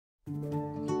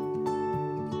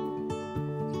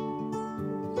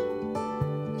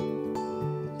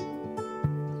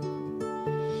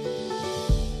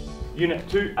Unit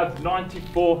 2 of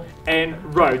 94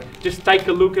 and Road. Just take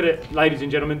a look at it, ladies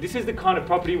and gentlemen. This is the kind of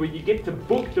property where you get to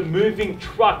book the moving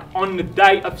truck on the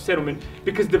day of settlement,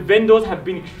 because the vendors have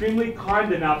been extremely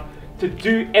kind enough to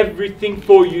do everything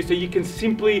for you so you can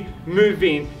simply move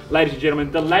in. Ladies and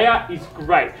gentlemen, the layout is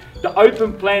great. The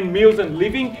open plan meals and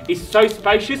living is so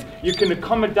spacious, you can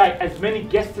accommodate as many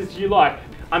guests as you like.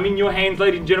 I'm in your hands,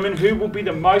 ladies and gentlemen. Who will be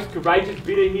the most courageous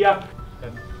bidder here?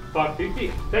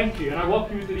 550. Thank you, and I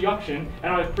welcome you to the auction,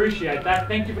 and I appreciate that.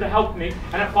 Thank you for the help, Nick.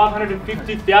 And at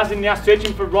 550,000, now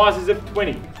searching for rises of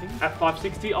 20. At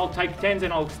 560, I'll take 10s,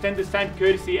 and I'll extend the same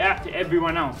courtesy out to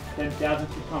everyone else. 10,000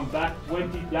 to come back,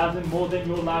 20,000 more than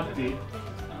your last bid.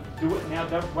 Do it now,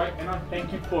 don't wait, and I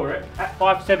thank you for it. At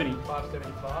 570.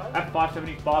 575. At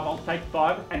 575, I'll take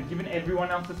 5, and given everyone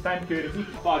else the same courtesy,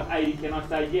 580, can I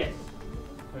say yes?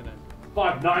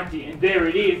 590, and there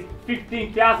it is,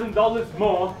 $15,000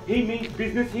 more. He means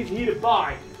business, he's here to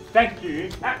buy. Thank you.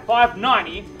 At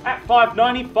 590,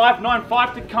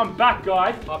 595 to come back,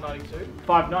 guys. 592.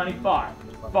 595,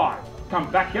 5.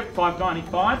 Come back, yep,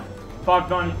 595,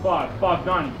 595,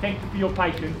 590. Thank you for your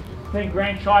patience. 10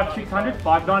 grand shy of 600,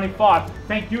 595.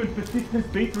 Thank you, and persistence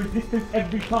beats resistance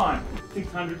every time.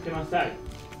 600, can I say?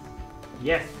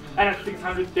 Yes. And at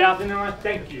 600,000, and I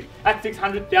thank you. At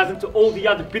 600,000 to all the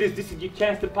other bidders, this is your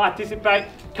chance to participate.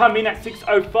 Come in at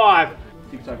 605.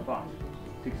 605.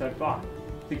 605.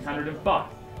 605.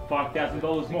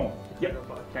 $5,000 more. Yep.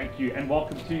 Thank you, and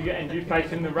welcome to you, and you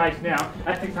facing the race now.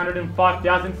 At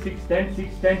 605,000, 610,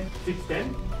 610,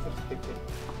 610.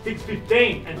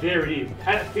 615, and there it is.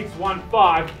 And at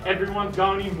 615, everyone's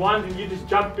going in ones, and you just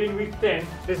jump in with 10.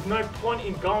 There's no point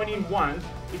in going in ones.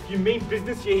 If you mean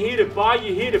business, you're here to buy,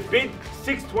 you're here to bid.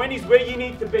 620 is where you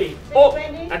need to be. Oh,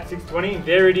 at 620, and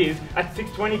there it is. At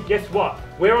 620, guess what?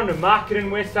 We're on the market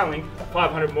and we're selling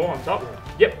 500 more on top.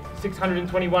 Yep,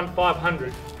 621,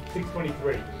 500.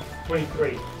 623,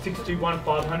 23, 621,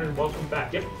 500, welcome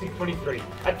back. Yep, 623.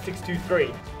 At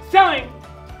 623, selling!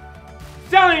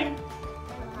 Selling!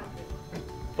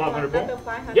 500 more?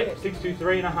 Yep,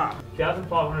 623 and a half.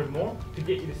 1,500 more to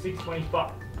get you to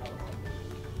 625.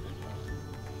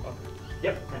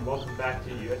 Yep, and welcome back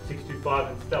to you at 625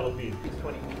 and stellar bid.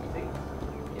 626.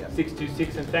 Yeah.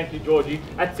 626, and thank you, Georgie.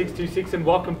 At 626, and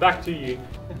welcome back to you.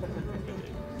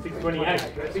 628,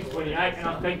 628, and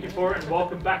I thank you for it, and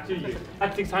welcome back to you.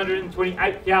 At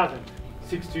 628,000,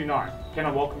 629. Can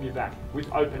I welcome you back with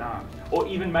open arms, or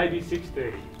even maybe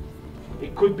 630?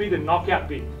 It could be the knockout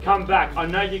bid. Come back. I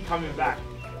know you're coming back.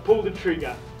 Pull the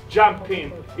trigger. Jump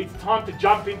in. It's time to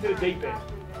jump into the deep end.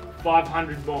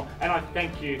 500 more, and I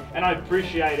thank you, and I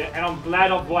appreciate it, and I'm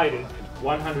glad I've waited.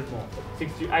 100 more.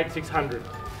 628, 600.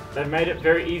 They made it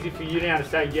very easy for you now to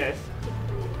say yes.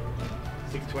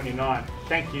 629.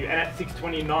 Thank you. And at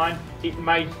 629, it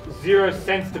made 0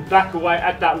 sense to back away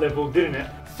at that level, didn't it?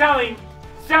 Selling,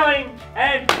 selling,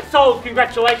 and sold.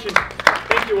 Congratulations.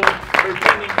 Thank you all for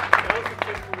attending.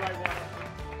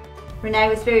 Rene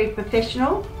was very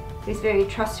professional, he was very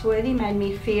trustworthy, made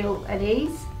me feel at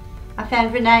ease. I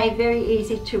found Rene very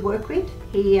easy to work with.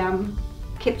 He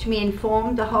kept me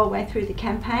informed the whole way through the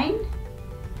campaign,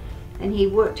 and he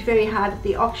worked very hard at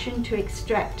the auction to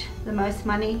extract the most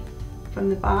money from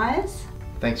the buyers.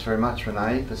 Thanks very much,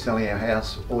 Rene, for selling our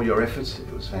house. All your efforts,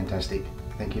 it was fantastic.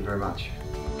 Thank you very much.